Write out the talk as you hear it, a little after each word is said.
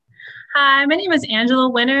Hi, my name is Angela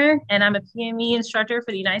Winter, and I'm a PME instructor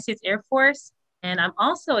for the United States Air Force. And I'm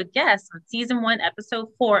also a guest on season one, episode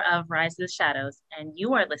four of Rise of the Shadows. And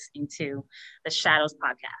you are listening to the Shadows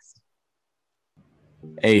podcast.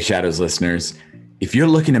 Hey, Shadows listeners. If you're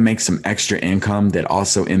looking to make some extra income that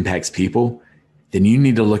also impacts people, then you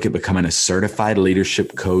need to look at becoming a certified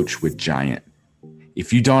leadership coach with Giant.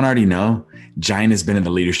 If you don't already know, Giant has been in the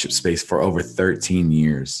leadership space for over 13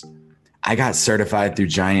 years. I got certified through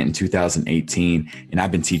Giant in 2018, and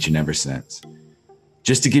I've been teaching ever since.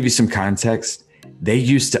 Just to give you some context, they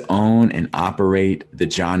used to own and operate the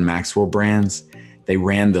John Maxwell brands. They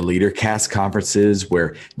ran the LeaderCast conferences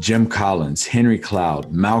where Jim Collins, Henry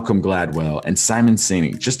Cloud, Malcolm Gladwell, and Simon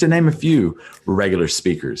Sinek, just to name a few, were regular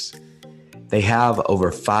speakers. They have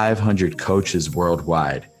over 500 coaches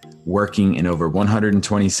worldwide, working in over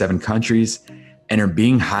 127 countries, and are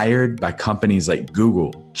being hired by companies like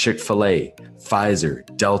Google, Chick-fil-A, Pfizer,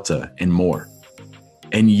 Delta, and more.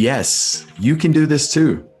 And yes, you can do this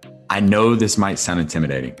too. I know this might sound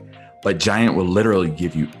intimidating, but Giant will literally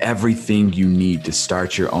give you everything you need to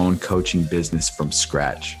start your own coaching business from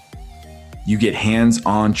scratch. You get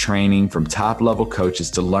hands-on training from top-level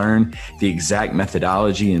coaches to learn the exact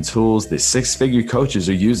methodology and tools that six-figure coaches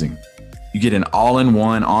are using. You get an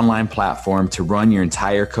all-in-one online platform to run your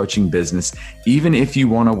entire coaching business, even if you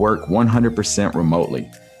want to work 100% remotely.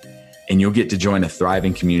 And you'll get to join a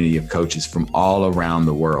thriving community of coaches from all around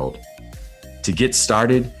the world. To get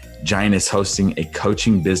started, Giant is hosting a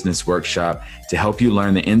coaching business workshop to help you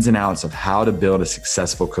learn the ins and outs of how to build a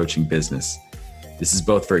successful coaching business. This is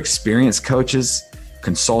both for experienced coaches,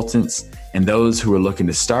 consultants, and those who are looking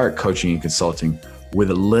to start coaching and consulting with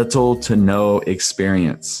little to no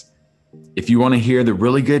experience. If you want to hear the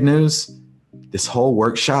really good news, this whole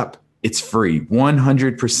workshop, it's free,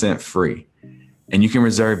 100% free. And you can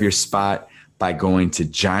reserve your spot by going to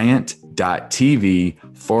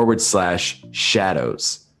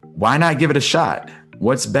giant.tv/shadows. Why not give it a shot?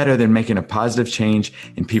 What's better than making a positive change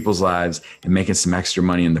in people's lives and making some extra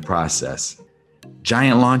money in the process?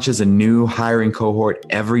 Giant launches a new hiring cohort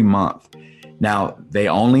every month. Now, they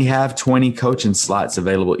only have 20 coaching slots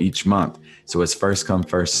available each month, so it's first come,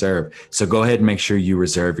 first serve. So go ahead and make sure you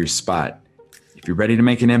reserve your spot. If you're ready to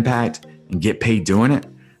make an impact and get paid doing it,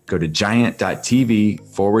 go to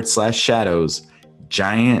giant.tv/shadows,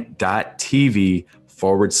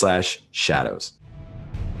 giant.tv/shadows.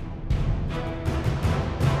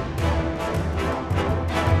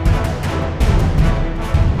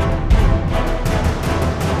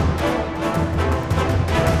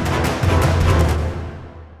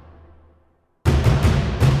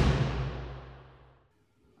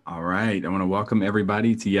 All right, I want to welcome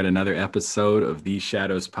everybody to yet another episode of the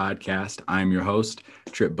Shadows podcast. I'm your host,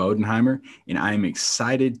 Trip Bodenheimer, and I'm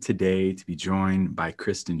excited today to be joined by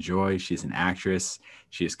Kristen Joy. She's an actress.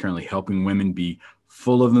 She is currently helping women be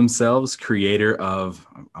full of themselves, creator of,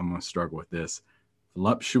 I'm going to struggle with this,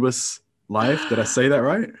 Voluptuous Life. Did I say that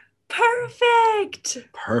right? Perfect.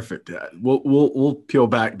 Perfect. We'll peel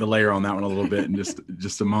back the layer on that one a little bit in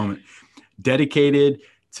just a moment. Dedicated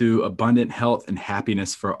to abundant health and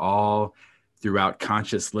happiness for all throughout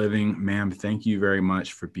conscious living. Ma'am, thank you very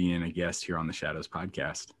much for being a guest here on the Shadows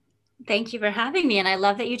podcast. Thank you for having me. And I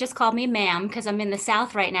love that you just called me ma'am because I'm in the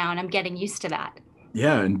South right now and I'm getting used to that.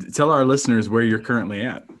 Yeah. And tell our listeners where you're currently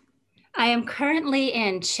at. I am currently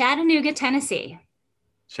in Chattanooga, Tennessee.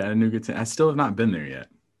 I still have not been there yet.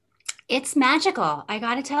 It's magical. I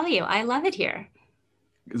got to tell you, I love it here.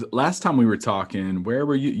 Last time we were talking, where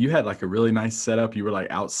were you? You had like a really nice setup. You were like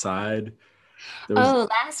outside.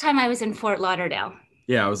 Last time I was in Fort Lauderdale.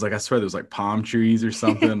 Yeah, I swear there was like palm trees or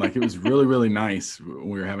something. Like it was really, really nice when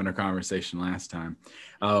we were having a conversation last time.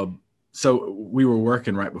 So we were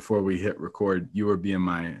working right before we hit record. You were being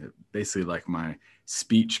basically like my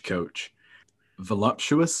speech coach.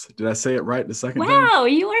 Voluptuous. Did I say it right the second time? Wow,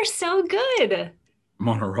 you are so good. I'm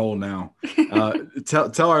on a roll now.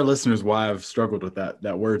 Tell our listeners why I've struggled with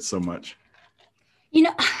that word so much. You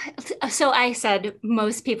know, so I said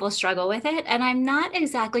most people struggle with it, and I'm not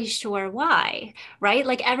exactly sure why, right?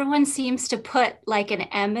 Like everyone seems to put like an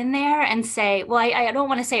M in there and say, well, I don't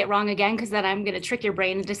want to say it wrong again because then I'm going to trick your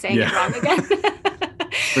brain into saying it wrong again.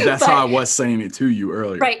 But that's how I was saying it to you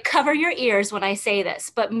earlier. Right. Cover your ears when I say this,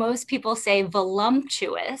 but most people say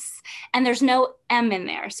voluptuous and there's no M in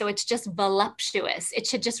there. So it's just voluptuous. It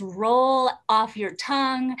should just roll off your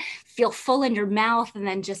tongue, feel full in your mouth, and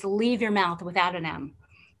then just leave your mouth without an M.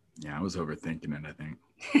 Yeah, I was overthinking it, I think.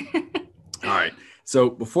 All right. So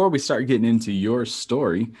before we start getting into your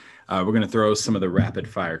story, we're going to throw some of the rapid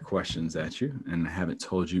fire questions at you. And I haven't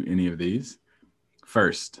told you any of these.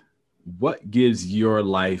 First, What gives your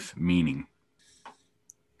life meaning?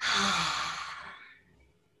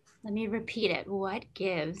 Let me repeat it. What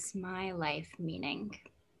gives my life meaning?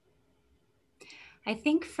 I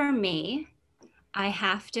think for me, I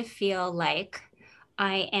have to feel like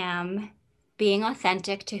I am being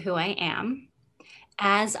authentic to who I am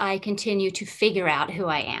as I continue to figure out who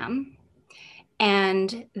I am.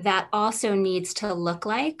 And that also needs to look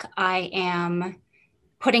like I am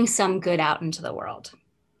putting some good out into the world.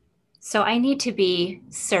 So I need to be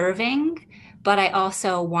serving, but I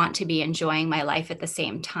also want to be enjoying my life at the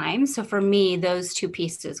same time. So for me, those two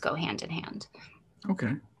pieces go hand in hand.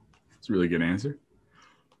 Okay. That's a really good answer.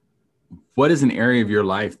 What is an area of your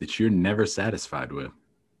life that you're never satisfied with?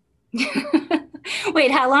 Wait,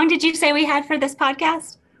 how long did you say we had for this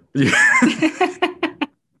podcast?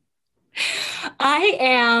 I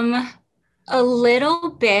am a little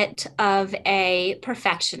bit of a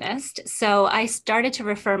perfectionist. So I started to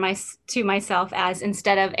refer to myself as,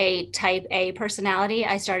 instead of a type A personality,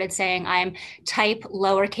 I started saying I'm type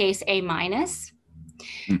lowercase a minus.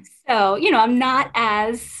 So, I'm not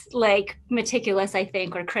as like meticulous, I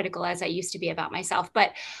think, or critical as I used to be about myself,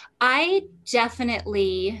 but I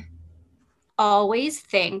definitely always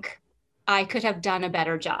think I could have done a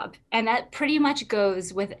better job. And that pretty much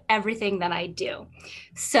goes with everything that I do.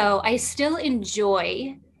 So I still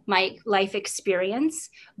enjoy my life experience,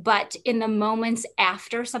 but in the moments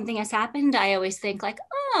after something has happened, I always think like,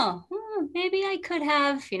 oh, maybe I could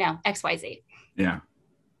have, XYZ. Yeah.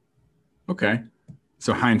 Okay.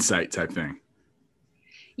 So hindsight type thing.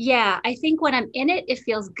 Yeah, I think when I'm in it, it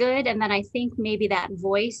feels good. And then I think maybe that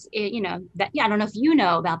voice, I don't know if you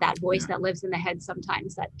know about that voice that lives in the head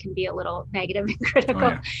sometimes that can be a little negative and critical. Oh,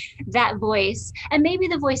 yeah. That voice, and maybe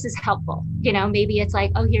the voice is helpful. Maybe it's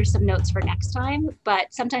like, oh, here's some notes for next time.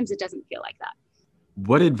 But sometimes it doesn't feel like that.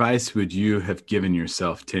 What advice would you have given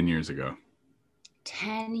yourself 10 years ago?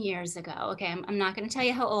 10 years ago. Okay, I'm not going to tell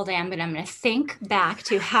you how old I am, but I'm going to think back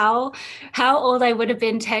to how old I would have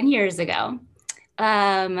been 10 years ago.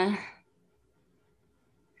 I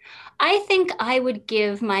think I would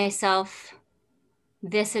give myself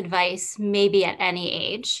this advice maybe at any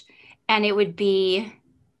age, and it would be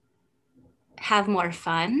have more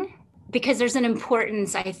fun, because there's an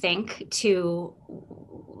importance, I think, to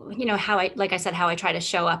how I try to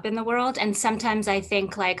show up in the world. And sometimes I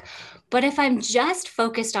think like, but if I'm just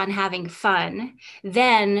focused on having fun,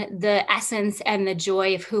 then the essence and the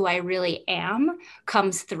joy of who I really am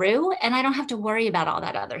comes through, and I don't have to worry about all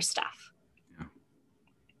that other stuff. Yeah.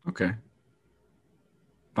 Okay.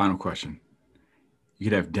 Final question. You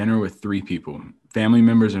could have dinner with 3 people. Family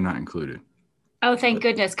members are not included. Oh, thank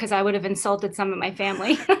goodness, because I would have insulted some of my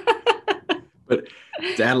family. But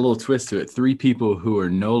to add a little twist to it, 3 people who are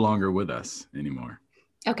no longer with us anymore.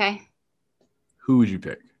 Okay. Who would you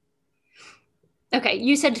pick? Okay,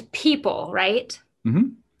 you said people, right? Mm-hmm.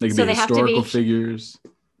 They could be historical figures.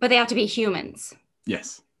 But they have to be humans.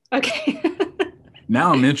 Yes. Okay.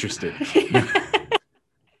 Now I'm interested.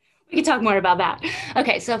 We can talk more about that.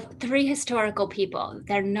 Okay, so 3 historical people.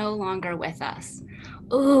 They're no longer with us.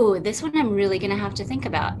 Ooh, this one I'm really going to have to think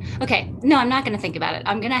about. Okay, no, I'm not going to think about it.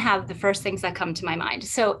 I'm going to have the first things that come to my mind.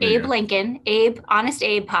 So Abe Lincoln, Honest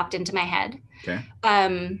Abe popped into my head. Okay.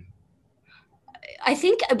 I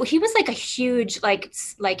think he was like a huge, like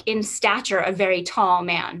in stature, a very tall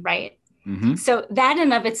man, right? Mm-hmm. So that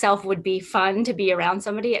in of itself would be fun to be around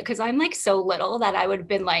somebody, because I'm like so little that I would have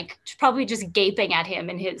been like probably just gaping at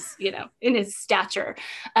him in his, in his stature.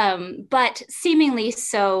 But seemingly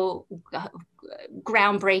so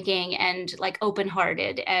groundbreaking and like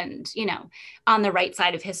open-hearted and, on the right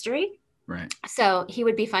side of history. Right. So he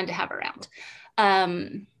would be fun to have around.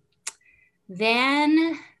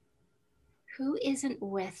 Then who isn't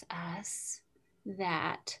with us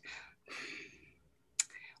that...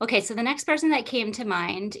 Okay, so the next person that came to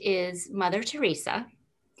mind is Mother Teresa,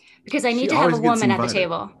 because I need to have a woman at the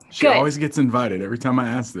table. She always gets invited every time I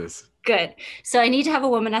ask this. Good. So I need to have a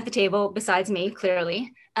woman at the table besides me,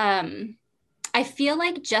 clearly. I feel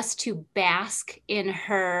like just to bask in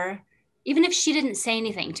her, even if she didn't say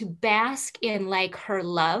anything, to bask in like her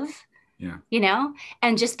love,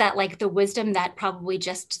 and just that like the wisdom that probably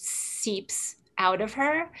just seeps out of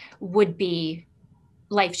her would be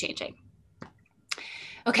life-changing.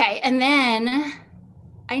 Okay, and then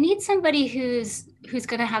I need somebody who's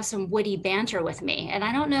going to have some witty banter with me, and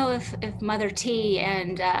I don't know if Mother T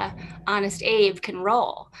and Honest Abe can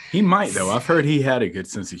roll. He might, though. I've heard he had a good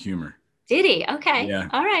sense of humor. Did he? Okay. Yeah.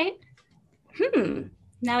 All right.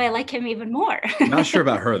 Now I like him even more. Not sure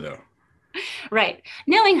about her, though. Right.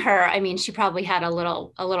 Knowing her, I mean, she probably had a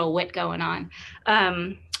little wit going on.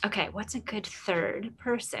 Okay, what's a good third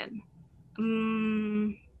person?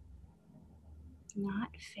 Not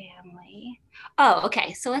family. Oh,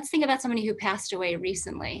 okay. So let's think about somebody who passed away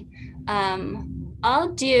recently. I'll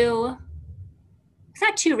do, it's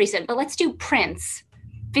not too recent, but let's do Prince,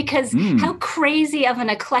 because how crazy of an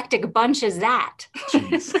eclectic bunch is that?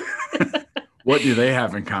 Jeez. What do they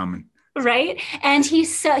have in common? Right. And he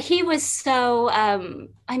was so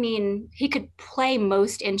I mean, he could play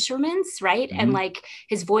most instruments, right? And like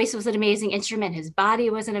his voice was an amazing instrument, his body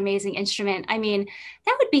was an amazing instrument. I mean,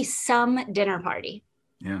 that would be some dinner party.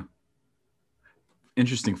 Yeah.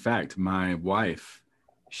 Interesting fact, my wife,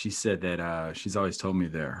 she said that she's always told me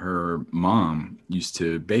that her mom used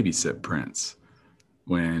to babysit Prince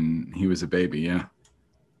when he was a baby. Yeah.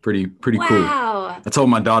 Pretty cool. Wow. I told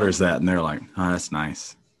my daughters that and they're like, oh, that's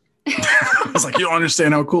nice. I was like, you don't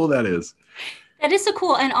understand how cool that is. That is so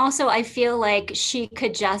cool. And also, I feel like she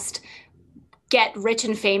could just get rich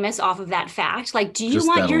and famous off of that fact. Like, do you Just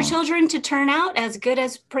want that your alone. children to turn out as good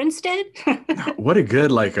as Prince did? What a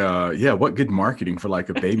good, what good marketing for like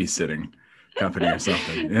a babysitting company or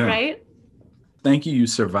something. Yeah. Right? Thank you. You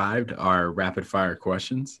survived our rapid fire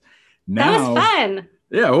questions. That was fun.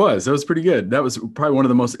 Yeah, it was. That was pretty good. That was probably one of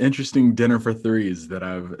the most interesting dinner for threes that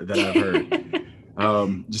I've heard.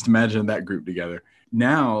 Just imagine that group together.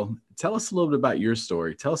 Now, tell us a little bit about your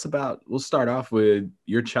story. We'll start off with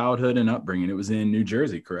your childhood and upbringing. It was in New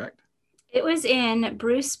Jersey, correct? It was in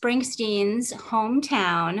Bruce Springsteen's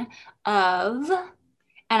hometown of,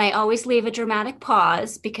 and I always leave a dramatic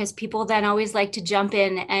pause because people then always like to jump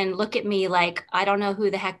in and look at me like, I don't know who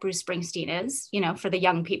the heck Bruce Springsteen is, for the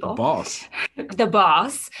young people. The boss. The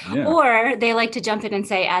boss. Yeah. Or they like to jump in and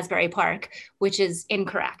say Asbury Park, which is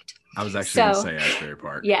incorrect. I was actually going to say Asbury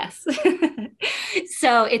Park. Yes.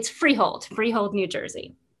 So it's Freehold, New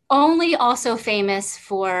Jersey. Only also famous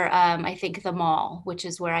for, I think, the mall, which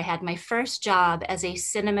is where I had my first job as a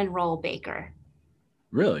cinnamon roll baker.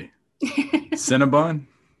 Really? Cinnabon?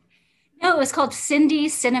 No, it was called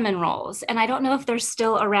Cindy's Cinnamon Rolls. And I don't know if they're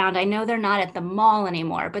still around. I know they're not at the mall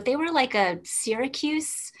anymore, but they were like a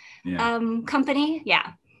Syracuse company.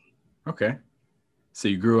 Yeah. Okay. So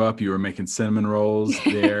you grew up, you were making cinnamon rolls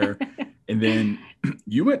there. And then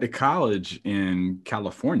you went to college in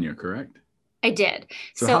California, correct? I did.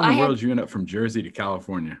 So how in the world did you end up from Jersey to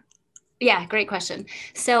California? Yeah, great question.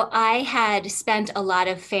 So I had spent a lot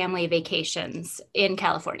of family vacations in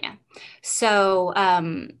California. So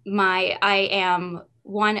I am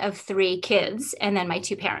one of 3 kids and then my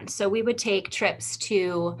 2 parents. So we would take trips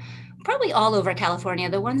to probably all over California.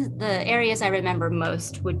 The areas I remember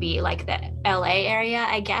most would be like the LA area,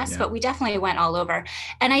 I guess, but we definitely went all over.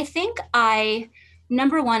 And I think I,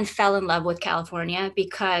 number one, fell in love with California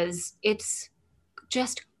because it's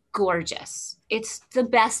just gorgeous. It's the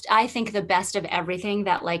best, I think the best of everything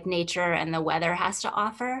that like nature and the weather has to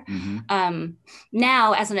offer.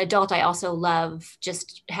 Now as an adult, I also love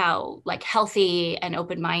just how like healthy and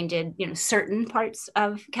open-minded, certain parts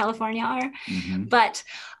of California are. But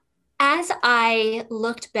as I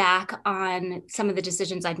looked back on some of the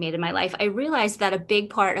decisions I've made in my life, I realized that a big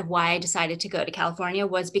part of why I decided to go to California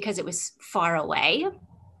was because it was far away.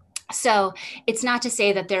 So it's not to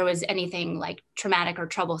say that there was anything like traumatic or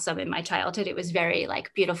troublesome in my childhood. It was very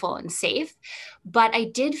like beautiful and safe. But I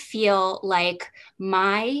did feel like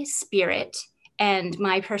my spirit and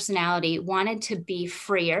my personality wanted to be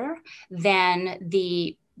freer than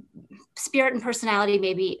the spirit and personality,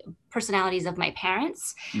 maybe personalities of my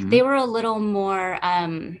parents. They were a little more,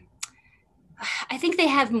 I think they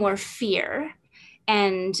have more fear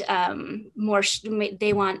and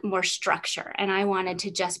they want more structure. And I wanted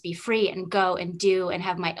to just be free and go and do and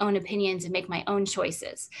have my own opinions and make my own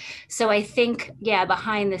choices. So I think,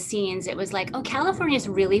 behind the scenes, it was like, oh, California is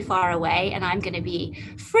really far away and I'm going to be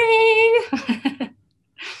free.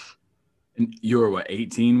 And you were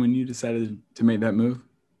 18 when you decided to make that move?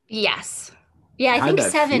 Yes. Yeah, I think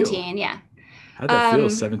 17. Feel? Yeah. How'd that feel,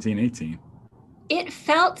 17, 18? It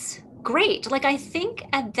felt great. Like, I think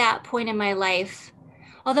at that point in my life,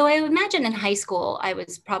 although I imagine in high school, I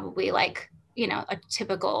was probably like, a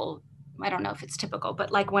typical, I don't know if it's typical,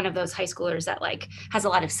 but like one of those high schoolers that like has a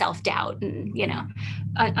lot of self-doubt and,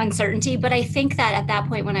 uncertainty. But I think that at that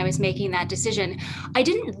point when I was making that decision, I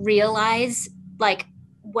didn't realize like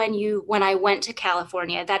when I went to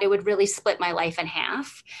California that it would really split my life in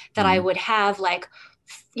half, that I would have like,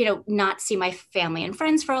 not see my family and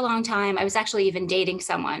friends for a long time. I was actually even dating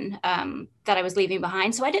someone that I was leaving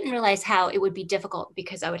behind. So I didn't realize how it would be difficult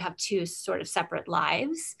because I would have 2 sort of separate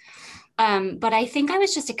lives. But I think I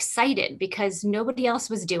was just excited because nobody else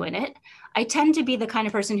was doing it. I tend to be the kind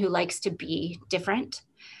of person who likes to be different.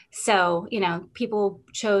 So, people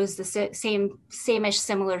chose the same-ish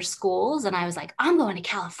similar schools. And I was like, I'm going to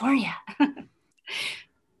California.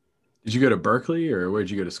 Did you go to Berkeley or where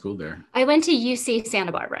did you go to school there? I went to UC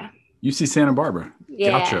Santa Barbara. UC Santa Barbara.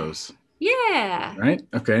 Yeah. Gauchos. Yeah. Right?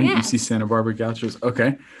 Okay. Yes. UC Santa Barbara Gauchos.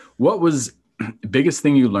 Okay. What was the biggest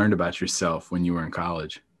thing you learned about yourself when you were in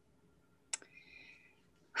college?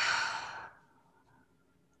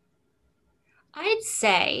 I'd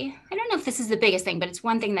say, I don't know if this is the biggest thing, but it's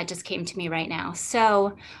one thing that just came to me right now.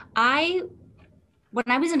 So when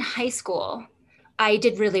I was in high school, I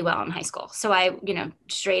did really well in high school. So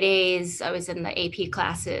straight A's, I was in the AP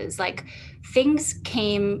classes, like things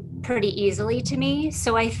came pretty easily to me.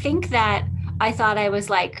 So I think that I thought I was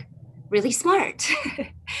like really smart.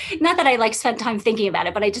 Not that I like spent time thinking about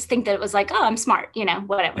it, but I just think that it was like, oh, I'm smart,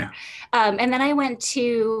 whatever. Yeah. And then I went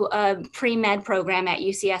to a pre-med program at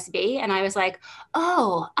UCSB and I was like,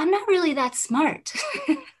 oh, I'm not really that smart.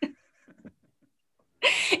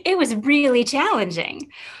 It was really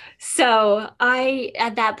challenging. So I,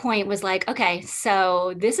 at that point, was like, okay,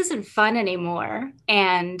 so this isn't fun anymore.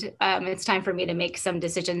 And it's time for me to make some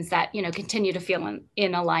decisions that, continue to feel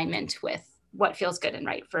in alignment with what feels good and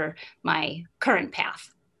right for my current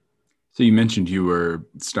path. So you mentioned you were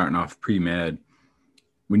starting off pre-med.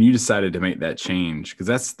 When you decided to make that change,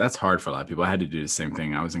 because that's hard for a lot of people. I had to do the same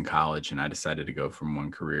thing. I was in college and I decided to go from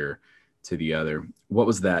one career to the other. What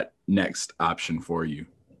was that next option for you?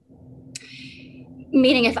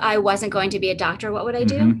 Meaning if I wasn't going to be a doctor, what would I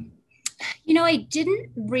do? Mm-hmm. I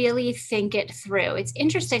didn't really think it through. It's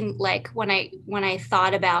interesting, like when I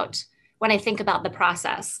think about the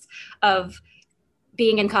process of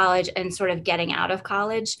being in college and sort of getting out of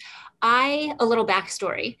college, a little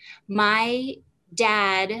backstory. My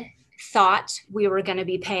dad thought we were going to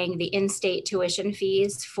be paying the in-state tuition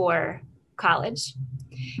fees for college.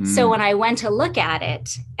 So when I went to look at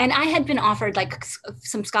it, and I had been offered like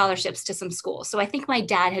some scholarships to some schools. So I think my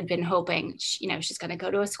dad had been hoping, she's going to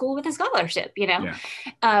go to a school with a scholarship, Yeah.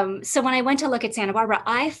 So when I went to look at Santa Barbara,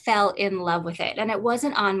 I fell in love with it. And it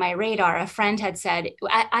wasn't on my radar. A friend had said,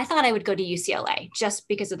 I thought I would go to UCLA just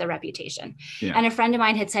because of the reputation. Yeah. And a friend of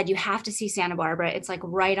mine had said, you have to see Santa Barbara. It's like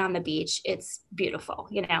right on the beach. It's beautiful,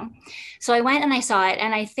 So I went and I saw it.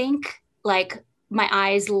 And I think like my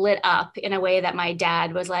eyes lit up in a way that my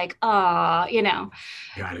dad was like, oh,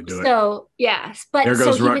 Gotta do it. So, yes. But there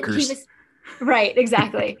goes Rutgers. He was right.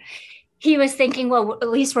 Exactly. He was thinking, well, at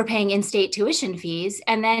least we're paying in-state tuition fees.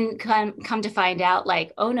 And then come to find out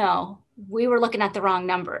like, oh no, we were looking at the wrong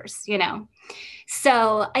numbers,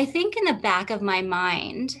 So I think in the back of my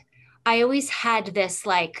mind, I always had this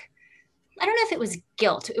like, I don't know if it was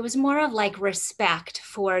guilt. It was more of like respect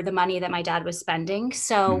for the money that my dad was spending.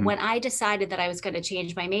 So when I decided that I was going to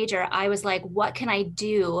change my major, I was like, what can I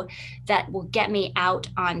do that will get me out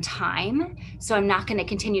on time? So I'm not going to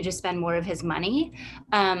continue to spend more of his money.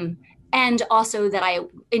 And also that I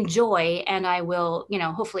enjoy and I will,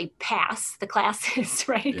 hopefully pass the classes,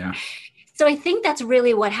 right? Yeah. So I think that's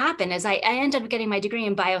really what happened is I ended up getting my degree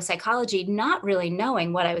in biopsychology, not really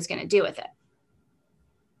knowing what I was going to do with it.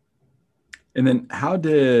 And then how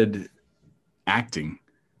did acting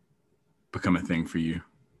become a thing for you?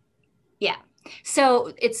 Yeah.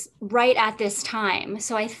 So it's right at this time.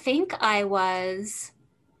 So I think I was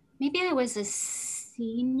a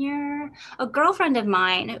senior. A girlfriend of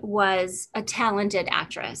mine was a talented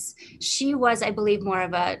actress. She was, I believe, more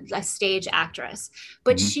of a stage actress,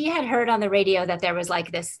 but she had heard on the radio that there was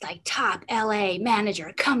like this like top LA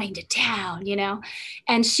manager coming to town,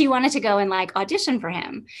 and she wanted to go and like audition for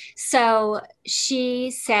him. So she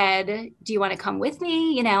said, do you want to come with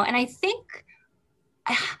me? And I think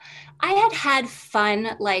I had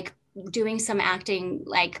fun, like doing some acting,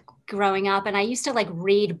 like growing up, and I used to like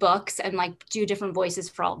read books and like do different voices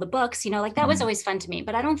for all the books, like that was always fun to me,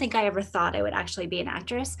 but I don't think I ever thought I would actually be an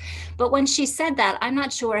actress. But when she said that, I'm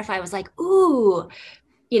not sure if I was like, ooh,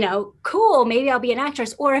 cool, maybe I'll be an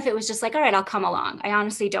actress, or if it was just like, all right, I'll come along. I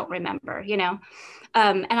honestly don't remember,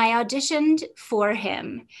 and I auditioned for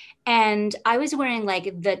him, and I was wearing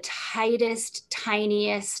like the tightest,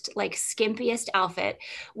 tiniest, like skimpiest outfit,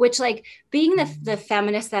 which like being the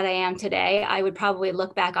feminist that I am today, I would probably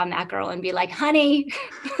look back on that girl and be like, honey,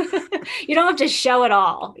 you don't have to show it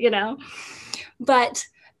all, But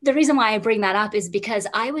the reason why I bring that up is because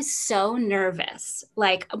I was so nervous.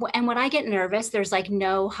 Like, and when I get nervous, there's like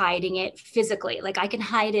no hiding it physically. Like I can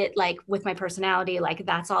hide it like with my personality, like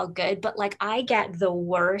that's all good. But like I get the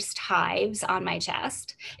worst hives on my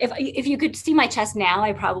chest. If you could see my chest now,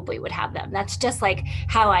 I probably would have them. That's just like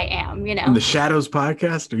how I am, In the Shadows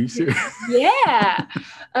podcast, are you serious? Yeah.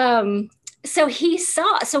 So he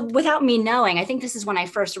saw, so without me knowing, I think this is when I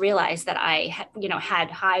first realized that I, had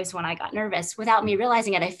hives when I got nervous. Without me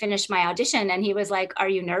realizing it, I finished my audition and he was like, "Are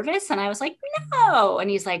you nervous?" And I was like, "No." And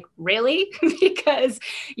he's like, "Really?" Because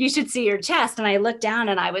you should see your chest. And I looked down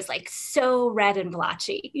and I was like so red and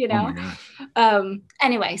blotchy, Oh my gosh.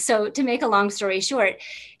 Anyway, so to make a long story short,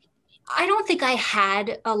 I don't think I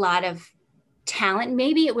had a lot of talent.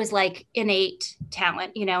 Maybe it was like innate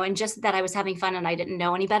talent, and just that I was having fun and I didn't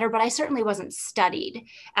know any better, but I certainly wasn't studied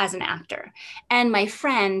as an actor. And my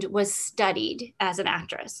friend was studied as an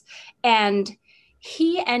actress. And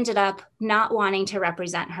he ended up not wanting to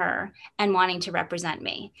represent her and wanting to represent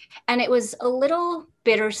me. And it was a little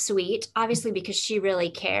bittersweet, obviously, because she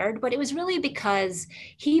really cared, but it was really because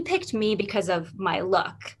he picked me because of my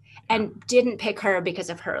look and didn't pick her because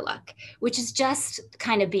of her look, which is just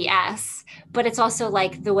kind of BS. But it's also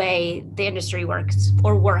like the way the industry works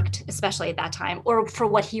or worked, especially at that time, or for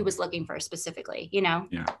what he was looking for specifically, Yeah.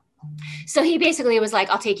 So he basically was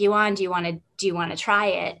like, "I'll take you on. Do you want to try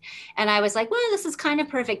it?" And I was like, "Well, this is kind of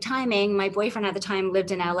perfect timing." My boyfriend at the time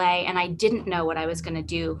lived in LA and I didn't know what I was going to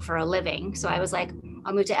do for a living. So I was like,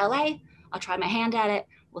 "I'll move to LA. I'll try my hand at it.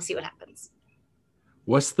 We'll see what happens."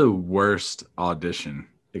 What's the worst audition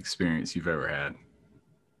experience you've ever had?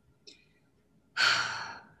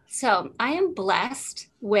 So I am blessed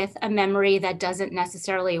with a memory that doesn't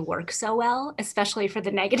necessarily work so well, especially for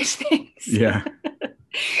the negative things. Yeah.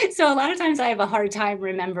 So a lot of times I have a hard time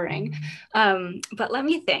remembering. But let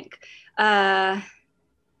me think. I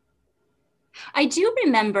do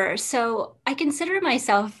remember. So I consider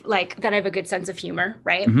myself like that I have a good sense of humor,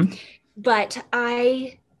 right? Mm-hmm. But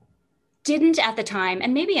I didn't at the time,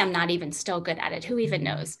 and maybe I'm not even still good at it, who even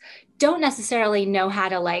knows, don't necessarily know how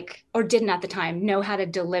to or didn't at the time know how to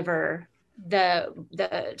deliver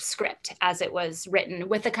the script as it was written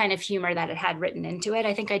with the kind of humor that it had written into it.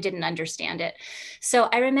 I think I didn't understand it. So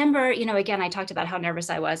I remember, again, I talked about how nervous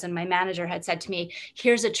I was, and my manager had said to me,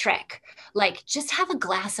 "Here's a trick, like just have a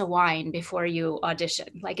glass of wine before you audition,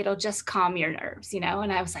 like it'll just calm your nerves." And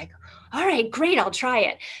I was like, "All right, great, I'll try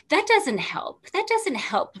it." That doesn't help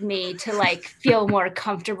me to feel more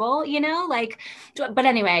comfortable, but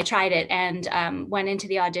anyway, I tried it and went into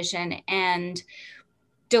the audition and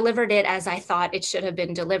delivered it as I thought it should have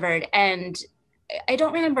been delivered. And I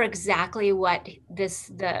don't remember exactly what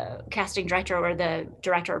the casting director or the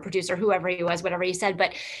director or producer, whoever he was, whatever he said,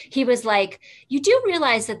 but he was like, "You do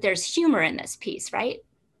realize that there's humor in this piece, right?"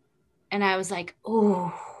 And I was like,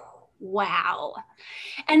 "Oh, wow."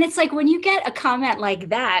 And it's like when you get a comment like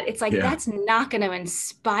that, it's like, that's not going to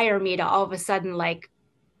inspire me to all of a sudden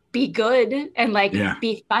be good and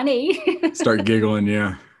be funny. Start giggling.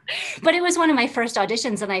 Yeah. But it was one of my first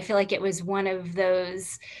auditions, and I feel like it was one of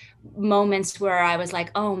those moments where I was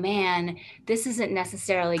like, "Oh man, this isn't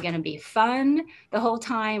necessarily going to be fun the whole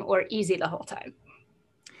time or easy the whole time."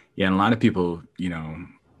 Yeah. And a lot of people,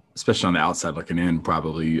 especially on the outside looking in,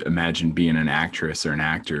 probably imagine being an actress or an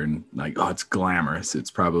actor and like, "Oh, it's glamorous.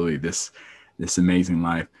 It's probably this amazing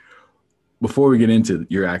life." Before we get into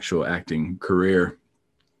your actual acting career,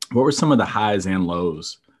 what were some of the highs and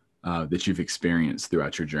lows that you've experienced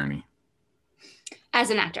throughout your journey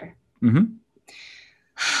as an actor? Mm-hmm.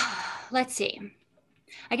 Let's see.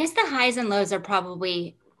 I guess the highs and lows are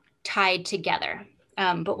probably tied together,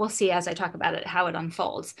 but we'll see as I talk about it how it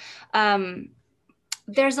unfolds. I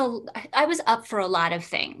was up for a lot of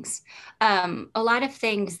things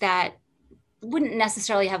that wouldn't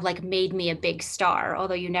necessarily have made me a big star,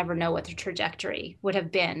 although you never know what the trajectory would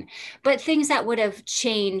have been, but things that would have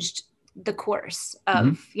changed the course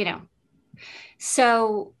of,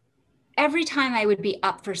 So every time I would be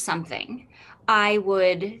up for something, I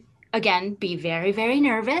would again be very, very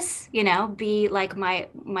nervous, be like my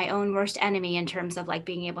own worst enemy in terms of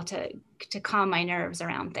being able to calm my nerves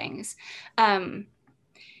around things. Either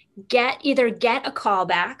get a call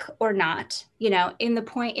back or not, in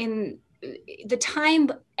the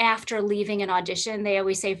time after leaving an audition. They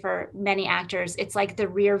always say for many actors, it's like the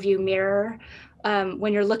rear view mirror.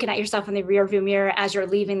 When you're looking at yourself in the rear view mirror as you're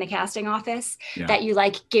leaving the casting office, that you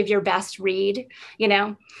give your best read,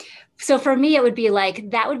 So for me, it would be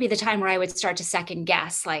that would be the time where I would start to second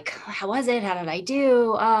guess, how was it? How did I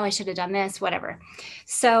do? Oh, I should have done this, whatever.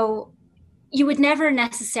 So you would never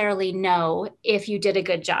necessarily know if you did a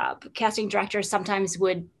good job. Casting directors sometimes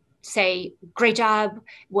would say, "Great job,"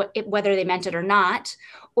 whether they meant it or not,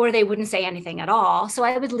 or they wouldn't say anything at all. So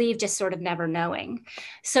I would leave just sort of never knowing.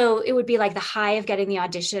 So it would be like the high of getting the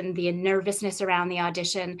audition, the nervousness around the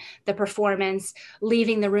audition, the performance,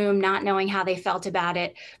 leaving the room, not knowing how they felt about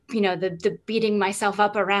it, the beating myself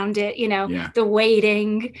up around it, the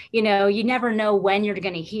waiting, you never know when you're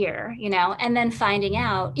going to hear, and then finding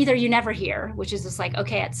out either you never hear, which is just like,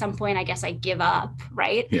 okay, at some point, I guess I give up.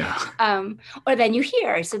 Right. Yeah. Or then you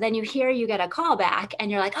hear, so then you hear, you get a call back and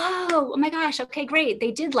you're like, oh my gosh, okay, great.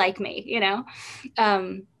 They did like me,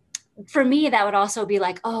 for me, that would also be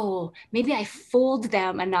like, oh, maybe I fooled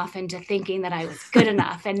them enough into thinking that I was good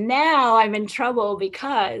enough. And now I'm in trouble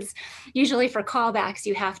because usually for callbacks,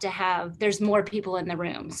 you have to there's more people in the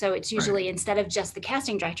room. So it's usually instead of just the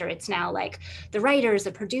casting director, it's now like the writers,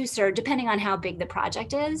 the producer, depending on how big the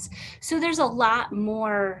project is. So there's a lot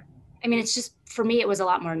more. I mean, it's just, for me, it was a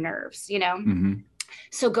lot more nerves, Mm-hmm.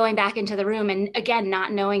 So going back into the room and again,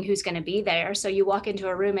 not knowing who's going to be there. So you walk into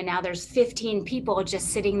a room and now there's 15 people just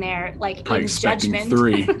sitting there, like Probably in expecting judgment.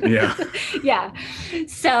 3. Yeah. Yeah.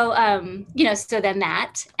 So, so then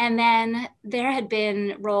that, and then there had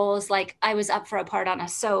been roles, like I was up for a part on a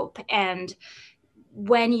soap, and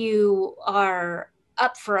when you are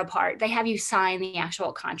up for a part, they have you sign the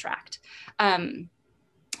actual contract.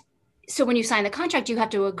 So when you sign the contract, you have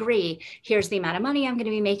to agree, here's the amount of money I'm going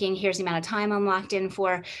to be making, here's the amount of time I'm locked in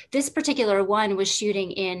for. This particular one was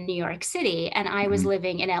shooting in New York City, and I was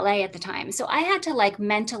living in LA at the time. So I had to like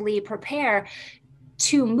mentally prepare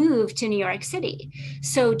to move to New York City.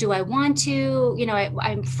 So do I want to,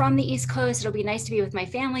 I'm from the East Coast. It'll be nice to be with my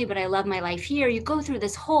family, but I love my life here. You go through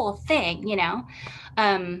this whole thing,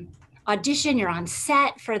 audition, you're on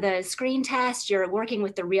set for the screen test, you're working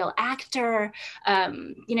with the real actor,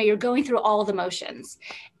 you're going through all the motions.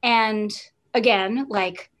 And again,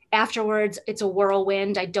 like afterwards, it's a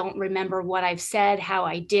whirlwind. I don't remember what I've said, how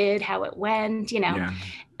I did, how it went, Yeah.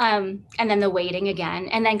 And then the waiting again,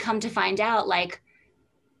 and then come to find out, like,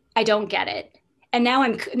 I don't get it. And now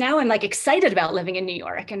I'm like excited about living in New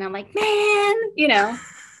York. And I'm like, man,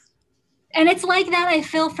 and it's like that. I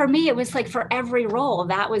feel for me, it was like for every role,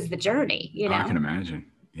 that was the journey, Oh, I can imagine.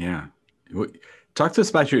 Yeah. Talk to us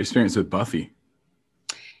about your experience with Buffy.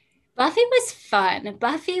 Buffy was fun.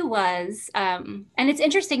 Buffy was, and it's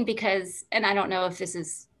interesting because, and I don't know if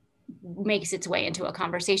this makes its way into a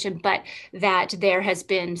conversation, but that there has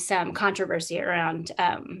been some controversy around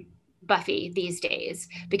Buffy these days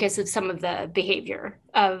because of some of the behavior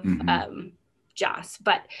of Joss.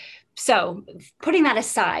 But so putting that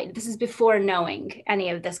aside, this is before knowing any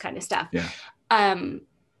of this kind of stuff. Yeah.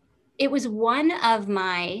 It was one of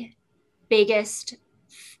my biggest,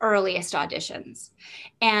 earliest auditions.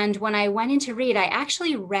 And when I went in to read, I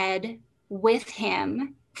actually read with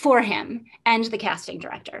him, for him, and the casting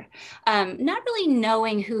director, not really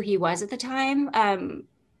knowing who he was at the time.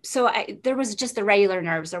 So there was just the regular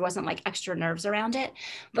nerves. There wasn't like extra nerves around it.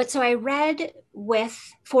 But so I read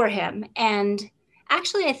for him, and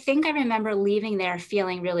actually, I think I remember leaving there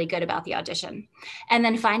feeling really good about the audition, and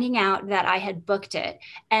then finding out that I had booked it.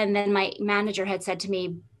 And then my manager had said to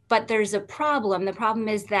me, but there's a problem. The problem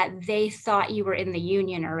is that they thought you were in the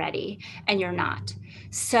union already, and you're not.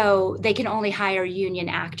 So they can only hire union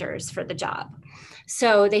actors for the job.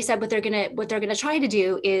 So they said what they're gonna try to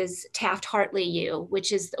do is Taft-Hartley you,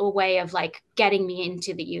 which is a way of like getting me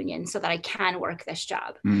into the union so that I can work this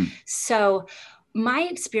job. So my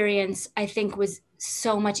experience, I think, was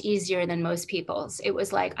so much easier than most people's. It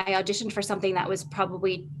was like I auditioned for something that was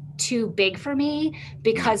probably too big for me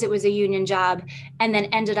because it was a union job, and then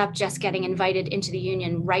ended up just getting invited into the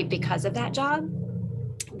union right because of that job,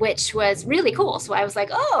 which was really cool. So I was like,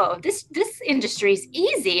 oh, this industry's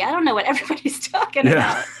easy. I don't know what everybody's talking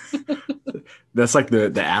about. That's like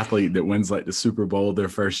the athlete that wins like the Super Bowl their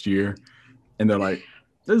first year, and they're like,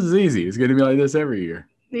 this is easy. It's going to be like this every year.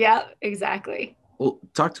 Yeah, exactly. Well,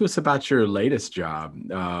 talk to us about your latest job,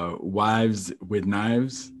 Wives with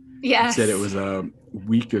Knives. Yes. You said it was a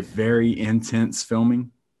week of very intense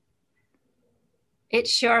filming. It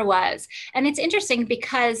sure was. And it's interesting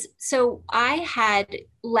because so I had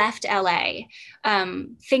left LA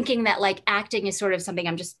thinking that like acting is sort of something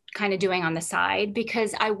I'm just kind of doing on the side,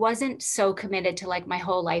 because I wasn't so committed to like my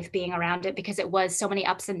whole life being around it, because it was so many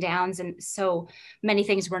ups and downs and so many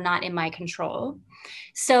things were not in my control.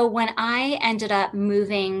 So when I ended up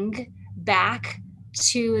moving back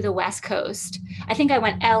to the West Coast, I think I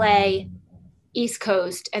went LA, East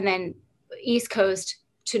Coast, and then East Coast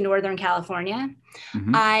to Northern California.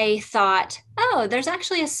 I thought, oh, there's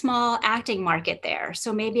actually a small acting market there.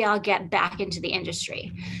 So maybe I'll get back into the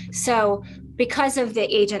industry. So because of the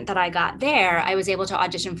agent that I got there, I was able to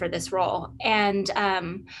audition for this role. And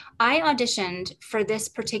I auditioned for this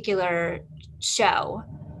particular show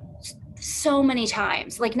so many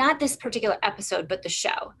times, like not this particular episode, but the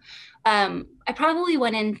show. I probably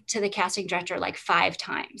went into the casting director like 5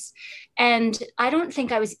 times. And I don't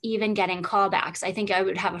think I was even getting callbacks. I think I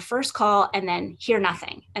would have a first call and then hear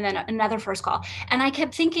nothing, and then another first call. And I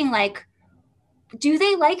kept thinking, like, do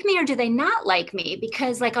they like me or do they not like me?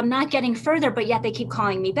 Because like I'm not getting further, but yet they keep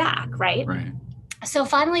calling me back, right? Right. So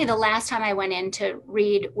finally, the last time I went in to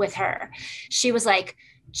read with her, she was like,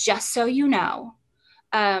 just so you know,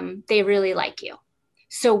 they really like you.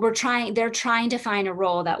 So they're trying to find a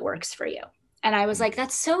role that works for you. And I was like,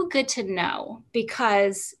 that's so good to know,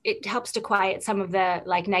 because it helps to quiet some of the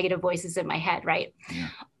like negative voices in my head, right? Yeah.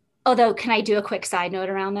 Although, can I do a quick side note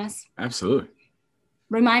around this? Absolutely.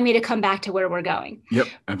 Remind me to come back to where we're going. Yep,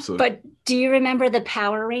 absolutely. But do you remember the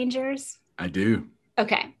Power Rangers? I do.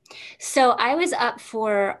 Okay. So I was up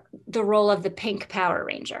for the role of the Pink Power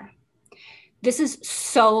Ranger. This is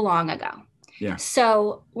so long ago. Yeah.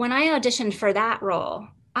 So when I auditioned for that role,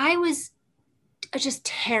 I was just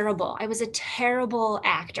terrible. I was a terrible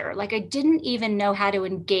actor. Like I didn't even know how to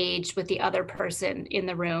engage with the other person in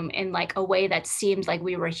the room in like a way that seemed like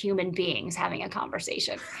we were human beings having a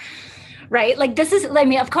conversation. Right? Like this is, I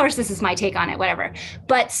mean, of course, this is my take on it, whatever.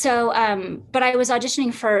 But so, but I was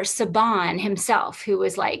auditioning for Saban himself, who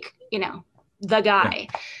was like, you know, the guy.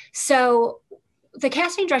 Yeah. So the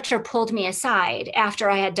casting director pulled me aside after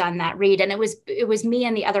I had done that read, and it was me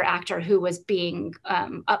and the other actor who was being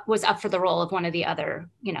was up for the role of one of the other,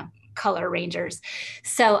 you know, color rangers.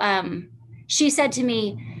 So she said to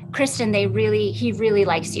me, Kristen, he really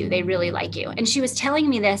likes you. They really like you. And she was telling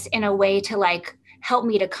me this in a way to like help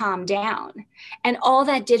me to calm down. And all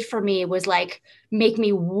that did for me was like make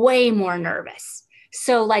me way more nervous.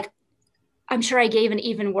 So like I'm sure I gave an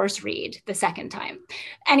even worse read the second time.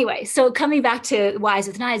 Anyway, so coming back to Wise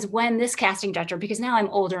with Knives, when this casting director, because now I'm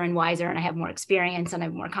older and wiser and I have more experience and I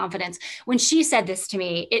have more confidence, when she said this to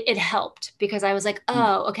me, it helped, because I was like,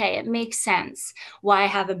 oh, okay, it makes sense why I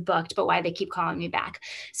haven't booked, but why they keep calling me back.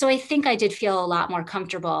 So I think I did feel a lot more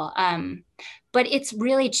comfortable. But it's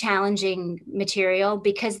really challenging material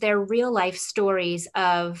because they're real life stories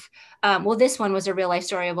of, well, this one was a real life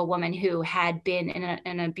story of a woman who had been in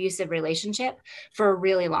an abusive relationship for a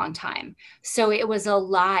really long time. So it was a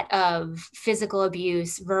lot of physical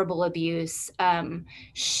abuse, verbal abuse.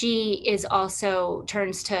 She is also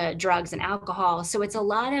turns to drugs and alcohol. So it's a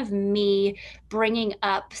lot of me bringing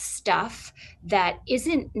up stuff that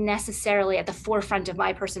isn't necessarily at the forefront of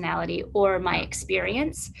my personality or my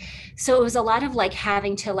experience. So it was a lot of like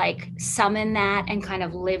having to like summon that and kind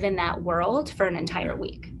of live in that world for an entire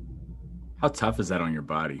week. How tough is that on your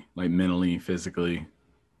body, like mentally, physically?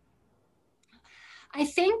 I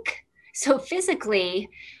think so. Physically,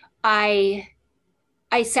 I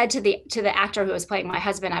said to the actor who was playing my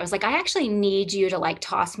husband, I was like, I actually need you to like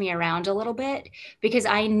toss me around a little bit, because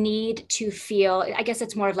I need to feel, I guess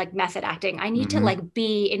it's more of like method acting. I need to like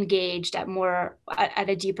be engaged at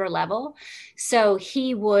a deeper level. So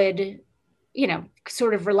he would, you know,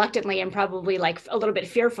 sort of reluctantly and probably like a little bit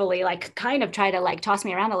fearfully, like kind of try to like toss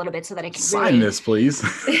me around a little bit so that I can sign this, please.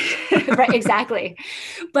 Right, exactly.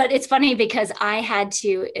 But it's funny because I had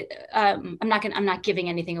to, I'm not giving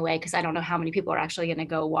anything away because I don't know how many people are actually going to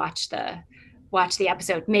go watch the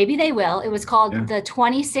episode. Maybe they will. It was called The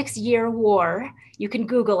 26-Year War. You can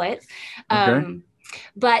Google it. Okay.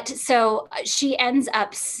 But so she ends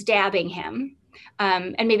up stabbing him.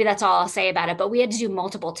 And maybe that's all I'll say about it, but we had to do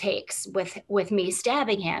multiple takes with me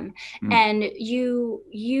stabbing him. And you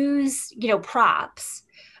use, you know, props.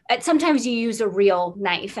 Sometimes you use a real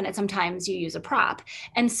knife and sometimes you use a prop.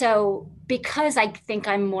 And so because I think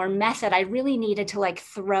I'm more method, I really needed to like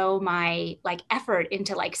throw my like effort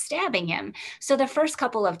into like stabbing him. So the first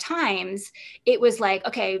couple of times it was like,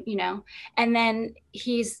 okay, you know, and then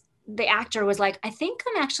the actor was like, I think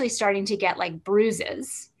I'm actually starting to get like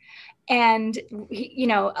bruises. And, you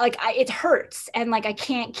know, like it hurts and like I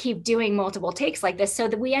can't keep doing multiple takes like this. So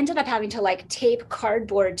that we ended up having to like tape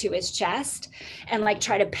cardboard to his chest and like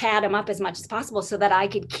try to pad him up as much as possible so that I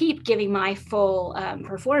could keep giving my full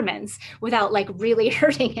performance without like really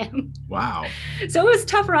hurting him. Wow. So it was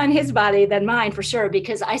tougher on his body than mine for sure,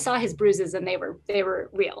 because I saw his bruises and they were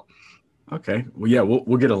real. Okay. Well, yeah,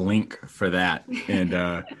 we'll get a link for that and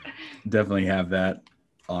definitely have that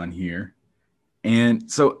on here.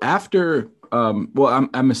 And so after, well,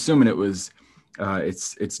 I'm assuming it was,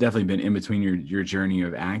 it's definitely been in between your journey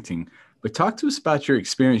of acting, but talk to us about your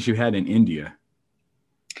experience you had in India.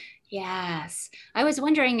 Yes. I was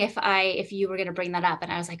wondering if you were going to bring that up,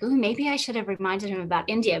 and I was like, "Ooh, maybe I should have reminded him about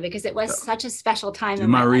India because it was So such a special time do in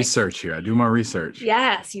my my life." research here. I do my research.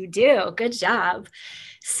 Yes, you do. Good job.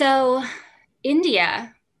 So,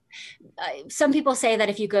 India, some people say that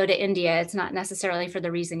if you go to India, it's not necessarily for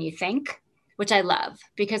the reason you think, which I love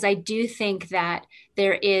because I do think that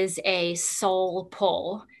there is a soul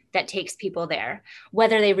pull that takes people there,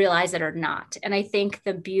 whether they realize it or not. And I think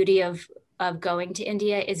the beauty of going to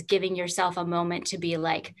India is giving yourself a moment to be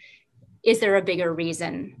like, is there a bigger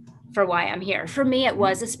reason for why I'm here? For me, it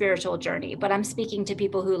was a spiritual journey, but I'm speaking to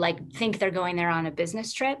people who like think they're going there on a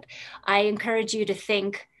business trip. I encourage you to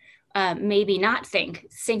think, maybe not think,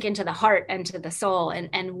 sink into the heart and to the soul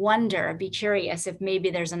and wonder, be curious if maybe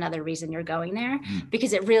there's another reason you're going there,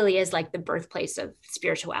 because it really is like the birthplace of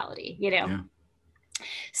spirituality, you know? Yeah.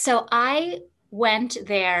 So I went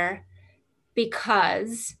there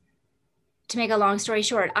because, to make a long story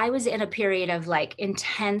short, I was in a period of like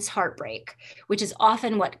intense heartbreak, which is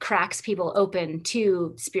often what cracks people open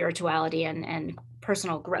to spirituality and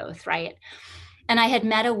personal growth, right? And I had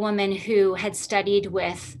met a woman who had studied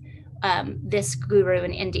with this guru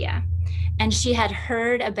in India, and she had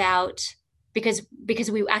heard about, because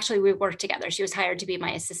we worked together. She was hired to be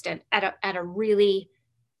my assistant at a really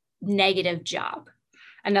negative job.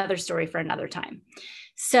 Another story for another time.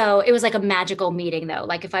 So it was like a magical meeting, though.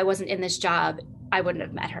 Like if I wasn't in this job, I wouldn't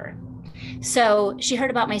have met her. So she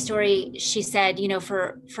heard about my story. She said, you know,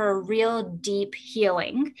 for real deep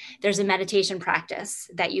healing, there's a meditation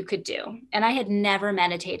practice that you could do. And I had never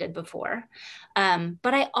meditated before.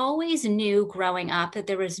 But I always knew growing up that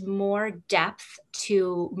there was more depth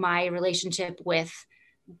to my relationship with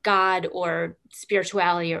God or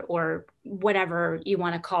spirituality or whatever you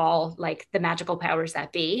want to call like the magical powers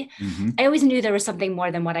that be. I always knew there was something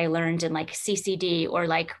more than what I learned in like CCD or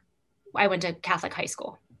like I went to Catholic high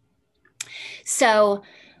school. So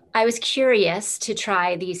I was curious to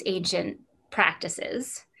try these ancient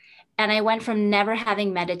practices. And I went from never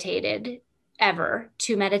having meditated ever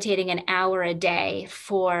to meditating an hour a day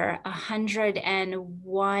for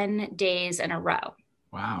 101 days in a row.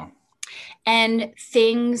 Wow. And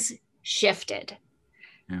things shifted.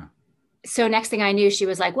 Yeah. So next thing I knew, she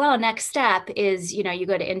was like, well, next step is, you know, you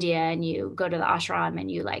go to India and you go to the ashram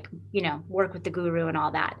and you like, you know, work with the guru and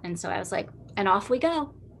all that. And so I was like, and off we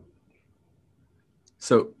go.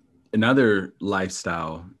 So another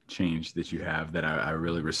lifestyle change that you have that I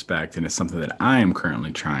really respect, and it's something that I am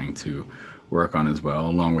currently trying to work on as well,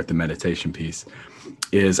 along with the meditation piece,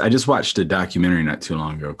 is I just watched a documentary not too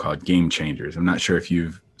long ago called Game Changers. I'm not sure if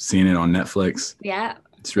you've seen it on Netflix. Yeah.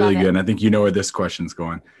 It's really good. And I think you know where this question's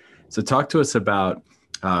going. So talk to us about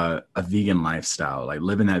a vegan lifestyle, like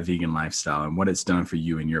living that vegan lifestyle and what it's done for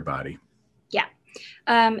you and your body. Yeah.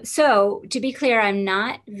 So to be clear, I'm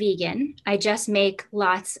not vegan. I just make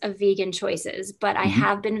lots of vegan choices, but I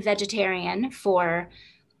have been vegetarian for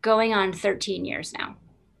going on 13 years now.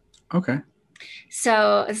 Okay.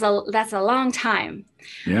 So that's a long time.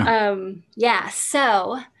 Yeah. Yeah.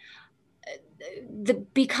 So the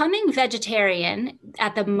becoming vegetarian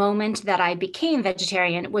at the moment that I became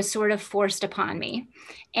vegetarian was sort of forced upon me.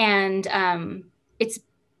 And it's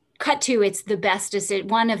the best decision,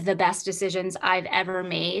 one of the best decisions I've ever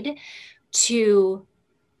made to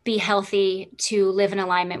be healthy, to live in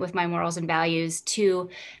alignment with my morals and values, to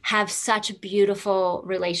have such beautiful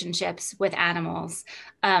relationships with animals.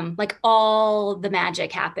 Like all the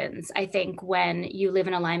magic happens, I think, when you live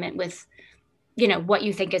in alignment with, you know, what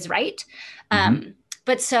you think is right.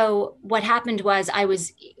 But so what happened was I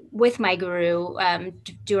was with my guru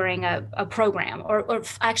during a program, or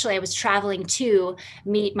actually I was traveling to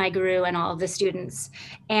meet my guru and all of the students.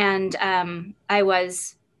 And I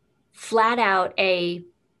was flat out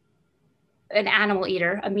an animal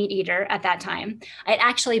eater, a meat eater at that time. I'd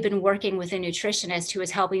actually been working with a nutritionist who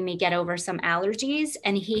was helping me get over some allergies.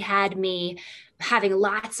 And he had me having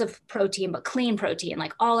lots of protein, but clean protein,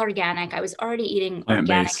 like all organic. I was already eating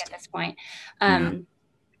organic at this point.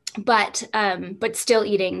 But still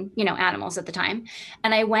eating, you know, animals at the time.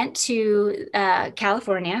 And I went to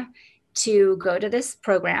California to go to this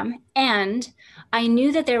program. And I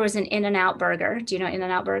knew that there was an In-N-Out burger. Do you know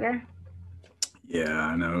In-N-Out burger? Yeah,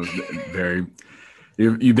 I know.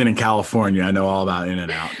 You've been in California. I know all about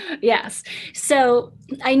In-N-Out. Yes. So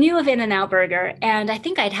I knew of In-N-Out burger, and I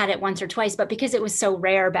think I'd had it once or twice, but because it was so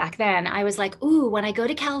rare back then, I was like, ooh, when I go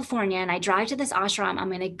to California and I drive to this ashram, I'm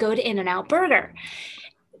going to go to In-N-Out burger.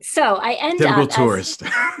 So I end Typical up tourist.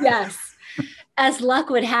 Yes. As luck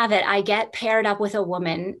would have it, I get paired up with a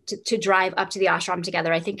woman to drive up to the ashram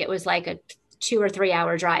together. I think it was like a 2 or 3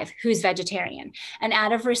 hour drive who's vegetarian. And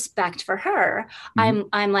out of respect for her,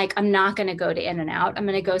 I'm like, I'm not going to go to In-N-Out. I'm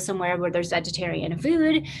going to go somewhere where there's vegetarian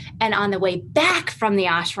food. And on the way back from the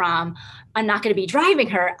ashram, I'm not going to be driving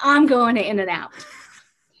her. I'm going to In-N-Out.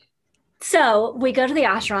 So we go to the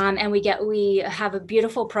ashram and we have a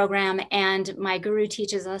beautiful program, and my guru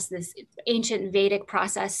teaches us this ancient Vedic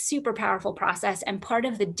process, super powerful process. And part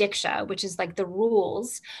of the diksha, which is like the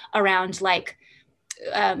rules around like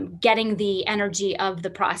getting the energy of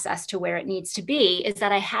the process to where it needs to be, is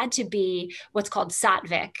that I had to be what's called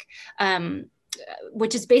sattvic,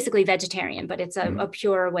 which is basically vegetarian, but it's a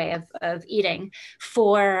pure way of eating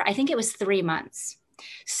for, I think it was 3 months.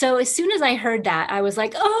 So as soon as I heard that, I was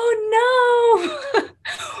like, oh no,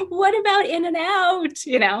 what about In-N-Out?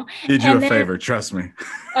 You know, did you a favor, trust me.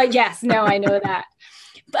 Yes, no, I know that.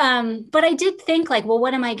 But I did think like, well,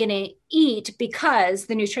 what am I going to eat? Because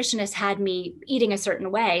the nutritionist had me eating a certain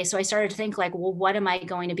way. So I started to think like, well, what am I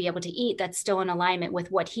going to be able to eat that's still in alignment with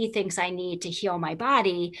what he thinks I need to heal my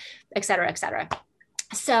body, et cetera, et cetera.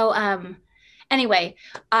 So anyway,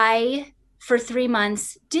 I, for 3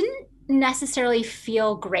 months, didn't necessarily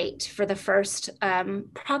feel great for the first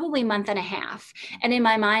probably month and a half. And in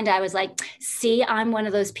my mind, I was like, see, I'm one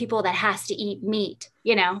of those people that has to eat meat,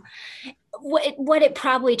 you know. What it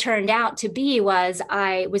probably turned out to be was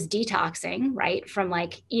I was detoxing, right, from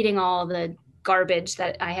like eating all the garbage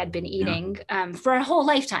that I had been eating for a whole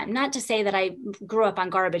lifetime. Not to say that I grew up on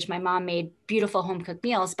garbage. My mom made beautiful home cooked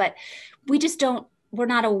meals, but we're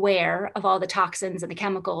not aware of all the toxins and the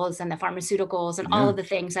chemicals and the pharmaceuticals and all of the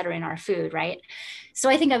things that are in our food, right? So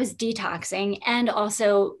I think I was detoxing and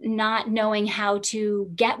also not knowing how to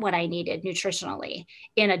get what I needed nutritionally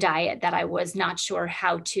in a diet that I was not sure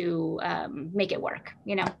how to make it work,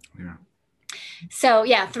 you know? Yeah. So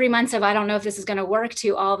 3 months of, I don't know if this is going to work,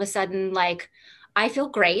 to all of a sudden, like, I feel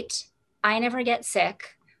great. I never get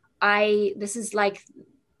sick. This is like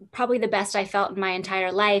probably the best I felt in my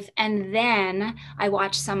entire life. And then I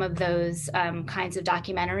watched some of those kinds of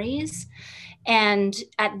documentaries. And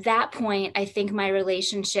at that point, I think my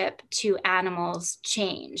relationship to animals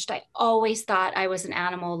changed. I always thought I was an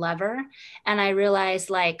animal lover. And I realized,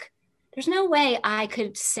 like, there's no way I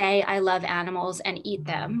could say I love animals and eat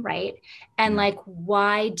them, right? And like,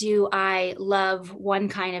 why do I love one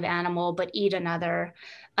kind of animal but eat another?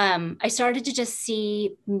 I started to just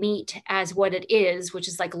see meat as what it is, which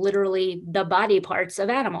is like literally the body parts of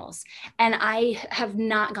animals. And I have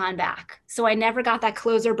not gone back. So I never got that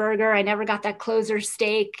closer burger. I never got that closer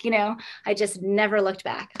steak. You know, I just never looked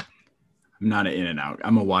back. I'm not an In-N-Out.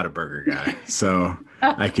 I'm a Whataburger guy. So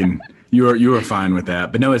I can, you were fine with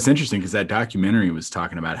that. But no, it's interesting because that documentary was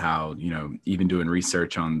talking about how, you know, even doing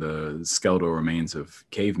research on the skeletal remains of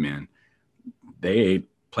cavemen, they ate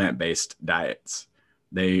plant-based diets.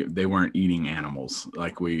 They weren't eating animals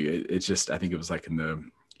like it's just, I think it was like in the,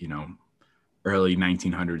 you know, early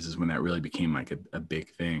 1900s is when that really became like a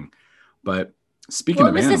big thing. But speaking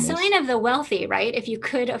of animals, it was a sign of the wealthy, right? If you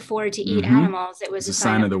could afford to eat animals, it was a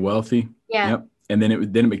sign of the wealthy. Yeah. Yep. And then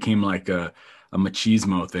it became like a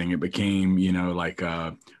machismo thing. It became, you know, like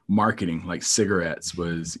marketing, like cigarettes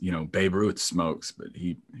was, you know, Babe Ruth smokes, but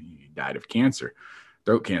he died of cancer.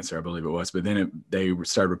 Throat cancer, I believe it was. But then they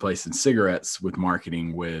started replacing cigarettes with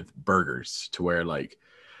marketing with burgers, to where like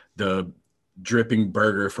the dripping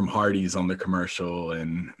burger from Hardee's on the commercial.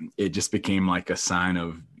 And it just became like a sign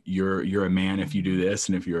of you're a man if you do this.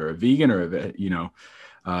 And if you're a vegan or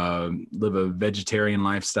live a vegetarian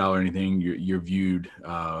lifestyle or anything, you're viewed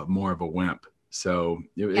more of a wimp. So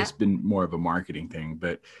it's been more of a marketing thing.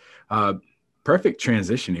 But perfect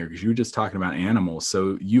transition here, because you were just talking about animals.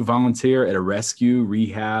 So you volunteer at a rescue,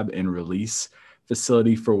 rehab, and release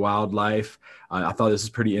facility for wildlife. I thought this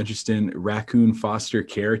was pretty interesting. Raccoon foster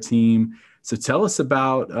care team. So tell us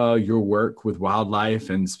about your work with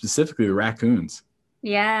wildlife and specifically the raccoons.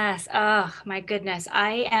 Yes. Oh my goodness.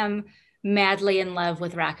 I am madly in love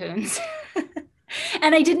with raccoons.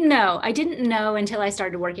 And I didn't know until I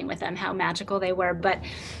started working with them how magical they were. But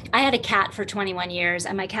I had a cat for 21 years,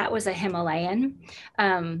 and my cat was a Himalayan.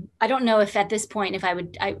 I don't know if at this point, if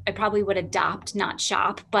I probably would adopt, not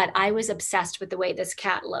shop, but I was obsessed with the way this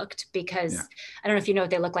cat looked, because I don't know if you know what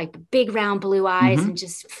they look like, big round blue eyes and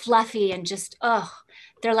just fluffy and just,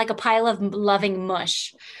 they're like a pile of loving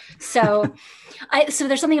mush. So so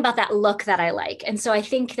there's something about that look that I like. And so I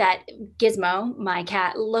think that Gizmo, my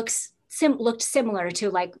cat, looked similar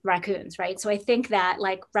to like raccoons, right? So I think that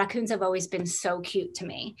like raccoons have always been so cute to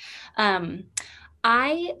me.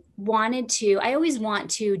 I always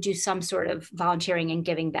want to do some sort of volunteering and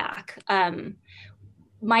giving back.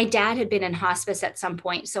 My dad had been in hospice at some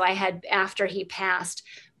point. So after he passed,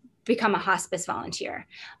 become a hospice volunteer.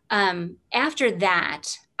 After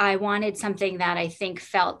that, I wanted something that I think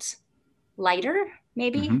felt lighter,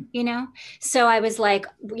 maybe, So I was like,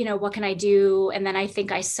 what can I do? And then I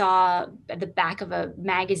think I saw at the back of a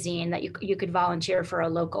magazine that you could volunteer for a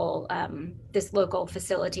local, this local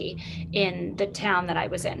facility in the town that I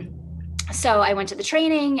was in. So I went to the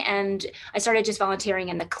training and I started just volunteering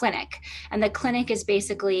in the clinic. And the clinic is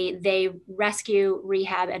basically, they rescue,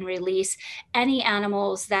 rehab, and release any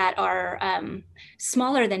animals that are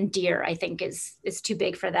smaller than deer, I think is too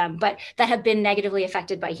big for them, but that have been negatively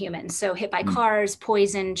affected by humans. So hit by cars,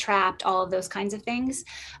 poisoned, trapped, all of those kinds of things.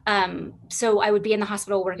 So I would be in the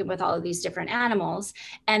hospital working with all of these different animals.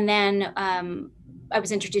 And then I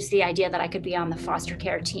was introduced to the idea that I could be on the foster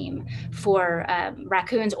care team for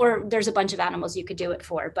raccoons, or there's a bunch of animals you could do it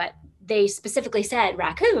for, but they specifically said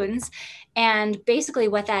raccoons. And basically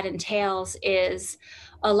what that entails is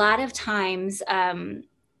a lot of times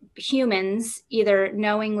humans either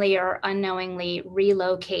knowingly or unknowingly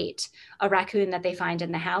relocate a raccoon that they find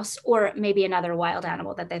in the house, or maybe another wild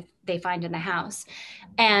animal that they find in the house.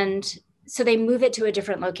 And so they move it to a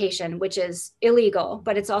different location, which is illegal,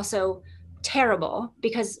 but it's also terrible,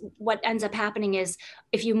 because what ends up happening is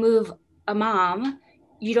if you move a mom,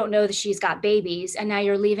 you don't know that she's got babies, and now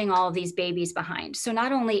you're leaving all of these babies behind. So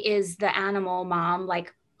not only is the animal mom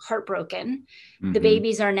like heartbroken, the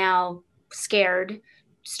babies are now scared,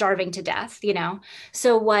 starving to death,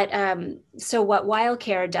 So what Wild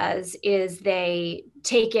Care does is they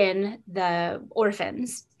take in the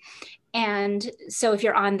orphans. And so if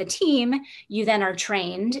you're on the team, you then are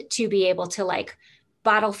trained to be able to like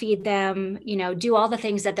bottle feed them, do all the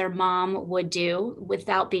things that their mom would do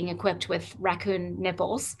without being equipped with raccoon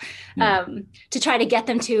nipples, to try to get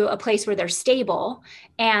them to a place where they're stable,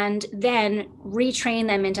 and then retrain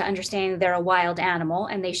them into understanding they're a wild animal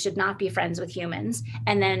and they should not be friends with humans.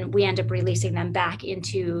 And then we end up releasing them back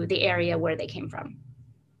into the area where they came from.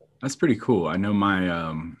 That's pretty cool. I know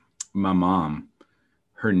my mom,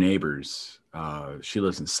 her neighbors, she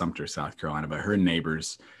lives in Sumter, South Carolina, but her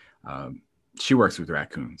neighbors, she works with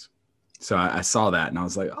raccoons. So I saw that and I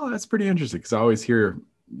was like, oh, that's pretty interesting. Because I always hear,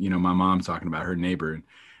 my mom talking about her neighbor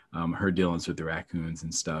and her dealings with the raccoons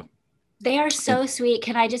and stuff. They are so sweet.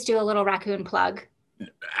 Can I just do a little raccoon plug?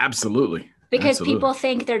 Absolutely. Because people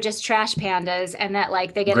think they're just trash pandas, and that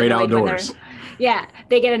like they get great annoyed outdoors.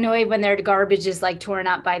 They get annoyed when their garbage is like torn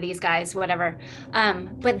up by these guys, whatever.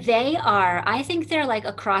 But I think they're like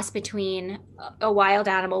a cross between a wild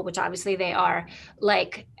animal, which obviously they are,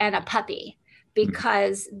 like, and a puppy,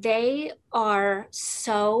 because they are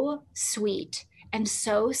so sweet and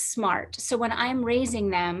so smart. So when I'm raising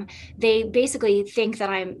them, they basically think that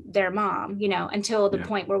I'm their mom, until the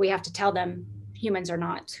point where we have to tell them humans are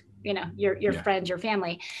not, your friends, your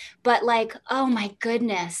family. But like, oh my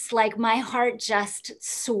goodness, like my heart just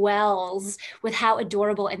swells with how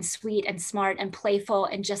adorable and sweet and smart and playful,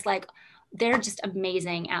 and just like, they're just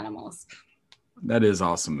amazing animals. That is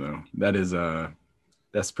awesome though.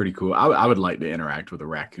 That's pretty cool. I would like to interact with a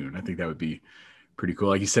raccoon. I think that would be pretty cool.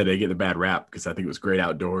 Like you said, they get the bad rap because I think it was Great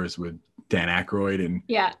Outdoors with Dan Aykroyd and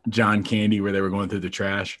John Candy, where they were going through the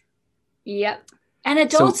trash. Yep. And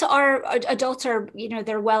adults are,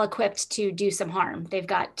 they're well equipped to do some harm. They've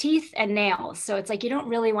got teeth and nails. So it's like, you don't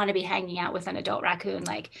really want to be hanging out with an adult raccoon,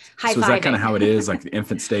 like high-fiving. So is that kind of how it is? Like the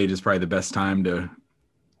infant stage is probably the best time to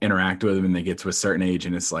interact with them, and they get to a certain age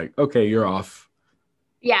and it's like, okay, you're off.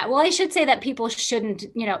 Yeah. Well, I should say that people shouldn't,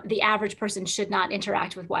 the average person should not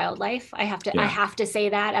interact with wildlife. I have to say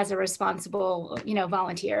that as a responsible,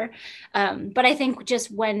 volunteer. But I think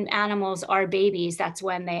just when animals are babies, that's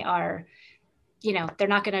when they are, they're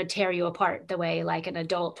not going to tear you apart the way like an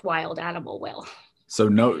adult wild animal will. So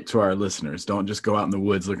note to our listeners, don't just go out in the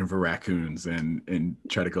woods looking for raccoons and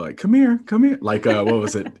try to go like, come here. Like, what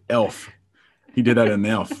was it? Elf. He did that in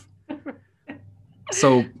Elf.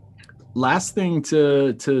 So last thing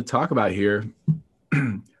to talk about here,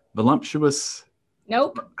 voluptuous.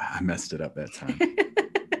 Nope. I messed it up that time.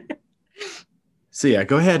 So yeah,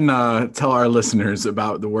 go ahead and tell our listeners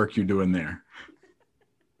about the work you're doing there.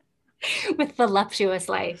 With voluptuous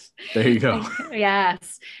life. There you go.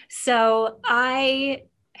 Yes. So I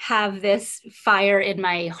have this fire in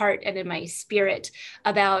my heart and in my spirit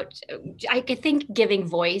about, I think, giving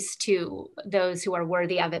voice to those who are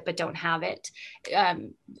worthy of it but don't have it,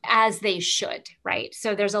 as they should, right?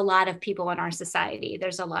 So there's a lot of people in our society,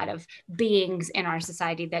 there's a lot of beings in our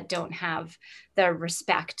society that don't have the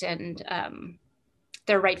respect and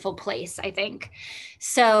their rightful place, I think.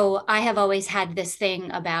 So I have always had this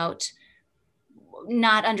thing about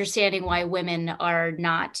not understanding why women are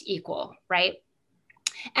not equal, right?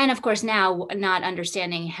 And of course, now not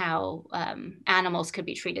understanding how animals could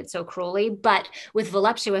be treated so cruelly. But with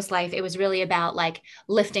Voluptuous Life, it was really about like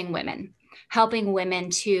lifting women, helping women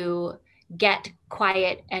to get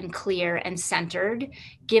quiet and clear and centered,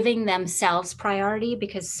 giving themselves priority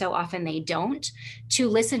because so often they don't, to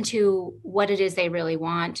listen to what it is they really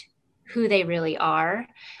want, who they really are,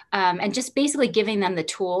 and just basically giving them the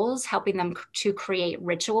tools, helping them to create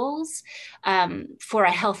rituals for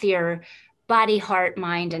a healthier body, heart,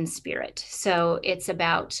 mind, and spirit. So it's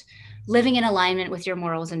about living in alignment with your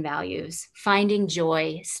morals and values, finding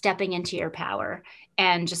joy, stepping into your power,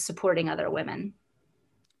 and just supporting other women.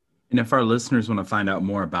 And if our listeners want to find out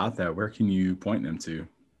more about that, where can you point them to?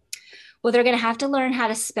 Well, they're going to have to learn how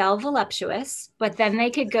to spell voluptuous, but then they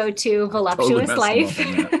could go to Voluptuous Life.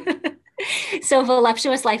 So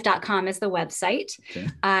voluptuouslife.com is the website. Okay.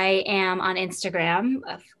 I am on Instagram,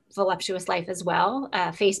 Voluptuous Life as well,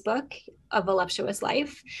 Facebook, A Voluptuous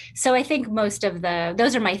Life. So I think most of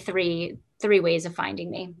those are my three ways of finding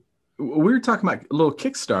me. We were talking about a little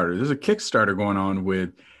Kickstarter. There's a Kickstarter going on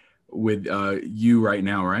with you right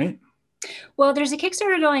now, right? Well, there's a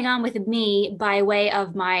Kickstarter going on with me by way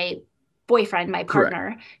of my boyfriend, my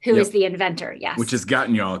partner, correct, who is the inventor. Yes. Which has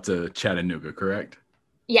gotten y'all to Chattanooga, correct?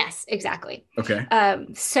 Yes, exactly. Okay.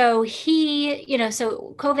 So he,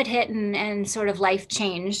 so COVID hit and sort of life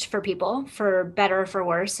changed for people, for better, for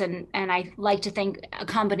worse. And I like to think a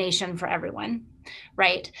combination for everyone,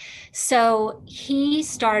 right? So he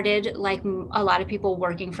started, like a lot of people,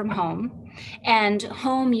 working from home, and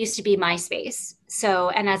home used to be my space.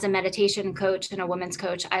 So, and as a meditation coach and a women's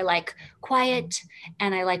coach, I like quiet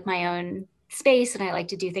and I like my own space and I like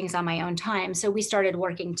to do things on my own time. So we started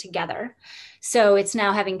working together. So it's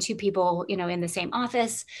now having two people, in the same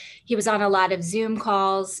office. He was on a lot of Zoom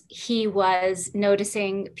calls. He was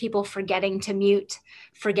noticing people forgetting to mute,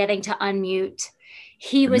 forgetting to unmute.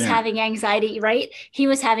 He was having anxiety, right? He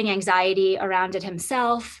was having anxiety around it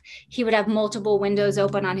himself. He would have multiple windows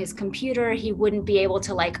open on his computer. He wouldn't be able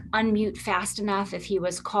to like unmute fast enough if he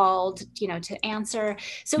was called, to answer.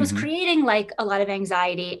 So it was creating like a lot of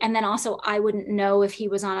anxiety. And then also I wouldn't know if he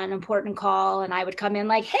was on an important call and I would come in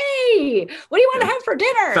like, hey, what do you want to have for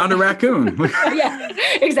dinner? Found a raccoon. Yeah,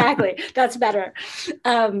 exactly. That's better.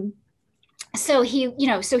 So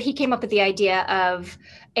he came up with the idea of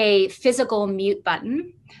a physical mute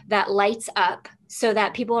button that lights up so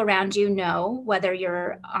that people around you know whether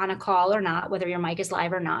you're on a call or not, whether your mic is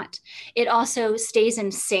live or not. It also stays in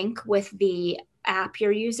sync with the app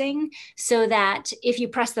you're using so that if you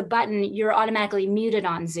press the button, you're automatically muted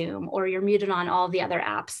on Zoom or you're muted on all the other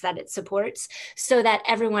apps that it supports so that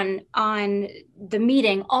everyone on the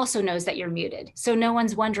meeting also knows that you're muted. So no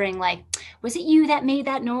one's wondering like, was it you that made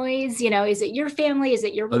that noise? Is it your family? Is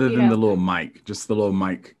it your, other than the little mic, just the little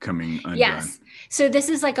mic coming undone? Yes. So this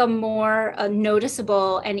is like a more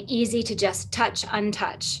noticeable and easy to just touch,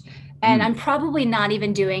 untouch. And I'm probably not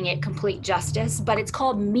even doing it complete justice, but it's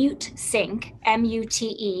called Mute Sync,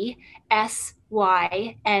 MUTESYNC.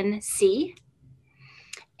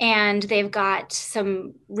 And they've got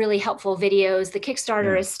some really helpful videos. The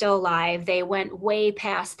Kickstarter is still live. They went way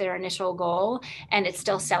past their initial goal and it's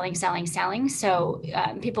still selling. So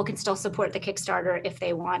people can still support the Kickstarter if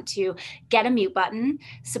they want to get a mute button,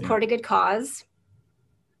 support a good cause.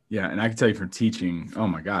 Yeah, and I can tell you from teaching, oh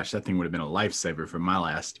my gosh, that thing would have been a lifesaver for my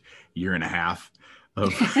last year and a half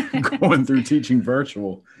of going through teaching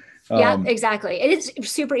virtual. Yeah, exactly. It is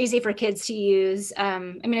super easy for kids to use.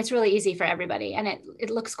 It's really easy for everybody, and it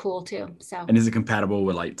looks cool too. So. And is it compatible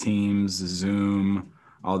with like Teams, Zoom,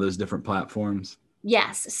 all those different platforms?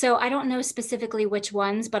 Yes. So I don't know specifically which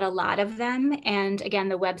ones, but a lot of them. And again,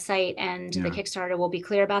 the website and the Kickstarter will be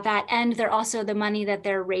clear about that. And they're also, the money that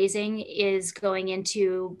they're raising is going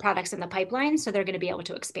into products in the pipeline. So they're going to be able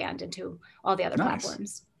to expand into all the other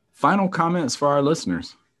platforms. Final comments for our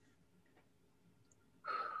listeners.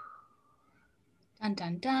 Dun,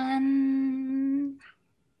 dun, dun.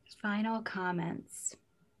 Final comments.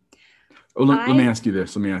 Oh, let me ask you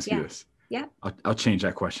this. Yeah. I'll change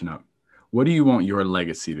that question up. What do you want your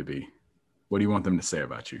legacy to be? What do you want them to say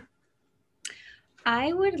about you?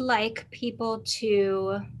 I would like people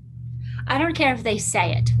to, I don't care if they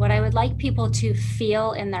say it. What I would like people to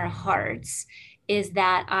feel in their hearts is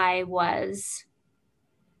that I was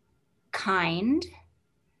kind,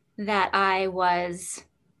 that I was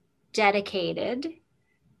dedicated,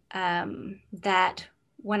 that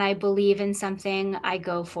when I believe in something, I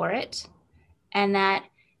go for it, and that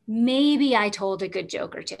maybe I told a good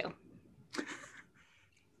joke or two.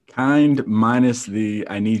 Kind minus the,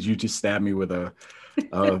 I need you to stab me with a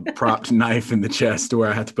propped knife in the chest where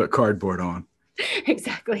I have to put cardboard on.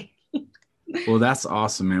 Exactly. Well, that's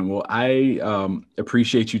awesome, man. Well, I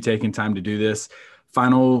appreciate you taking time to do this.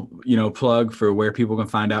 Final, plug for where people can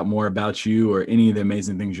find out more about you or any of the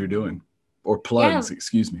amazing things you're doing, or Yeah. plugs,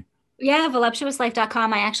 excuse me. Yeah,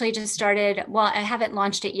 voluptuouslife.com. I actually just started, well, I haven't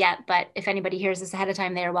launched it yet, but if anybody hears this ahead of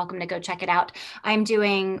time, they are welcome to go check it out. I'm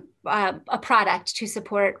doing a product to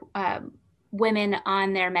support women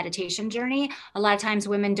on their meditation journey. A lot of times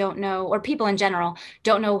women don't know, or people in general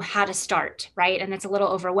don't know how to start, right? And it's a little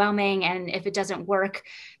overwhelming. And if it doesn't work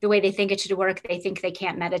the way they think it should work, they think they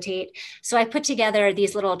can't meditate. So I put together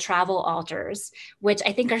these little travel altars, which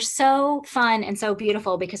I think are so fun and so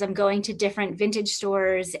beautiful because I'm going to different vintage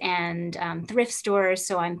stores and thrift stores.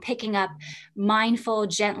 So I'm picking up mindful,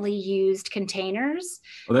 gently used containers.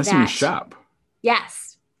 Well, that's in your shop. Yes.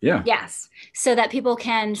 Yeah. Yes. So that people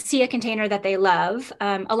can see a container that they love.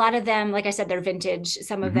 A lot of them, like I said, they're vintage.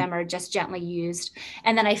 Some of them are just gently used.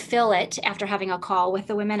 And then I fill it after having a call with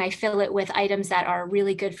the women. I fill it with items that are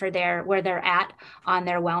really good for where they're at on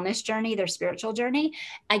their wellness journey, their spiritual journey.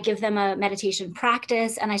 I give them a meditation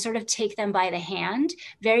practice and I sort of take them by the hand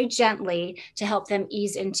very gently to help them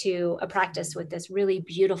ease into a practice with this really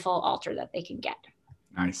beautiful altar that they can get.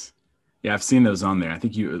 Nice. Yeah, I've seen those on there. I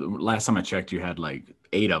think last time I checked, you had like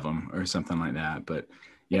 8 of them or something like that. But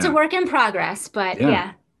yeah, it's a work in progress. But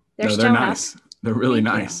yeah, they're nice. Up. They're really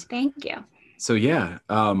nice. Thank you. So yeah,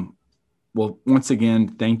 well, once again,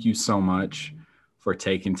 thank you so much for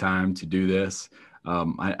taking time to do this.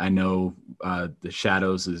 I know the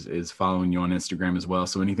Shadows is following you on Instagram as well.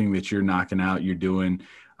 So anything that you're knocking out, you're doing,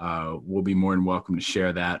 we'll be more than welcome to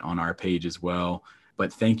share that on our page as well.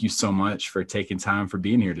 But thank you so much for taking time for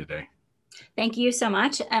being here today. Thank you so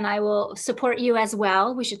much. And I will support you as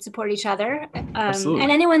well. We should support each other. Absolutely.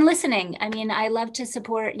 And anyone listening. I mean, I love to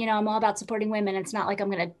support, I'm all about supporting women. It's not like I'm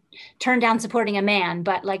going to turn down supporting a man,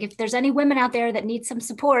 but like if there's any women out there that need some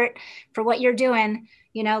support for what you're doing,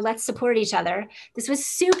 let's support each other. This was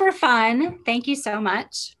super fun. Thank you so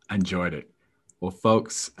much. I enjoyed it. Well,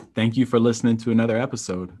 folks, thank you for listening to another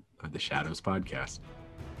episode of the Shadows Podcast.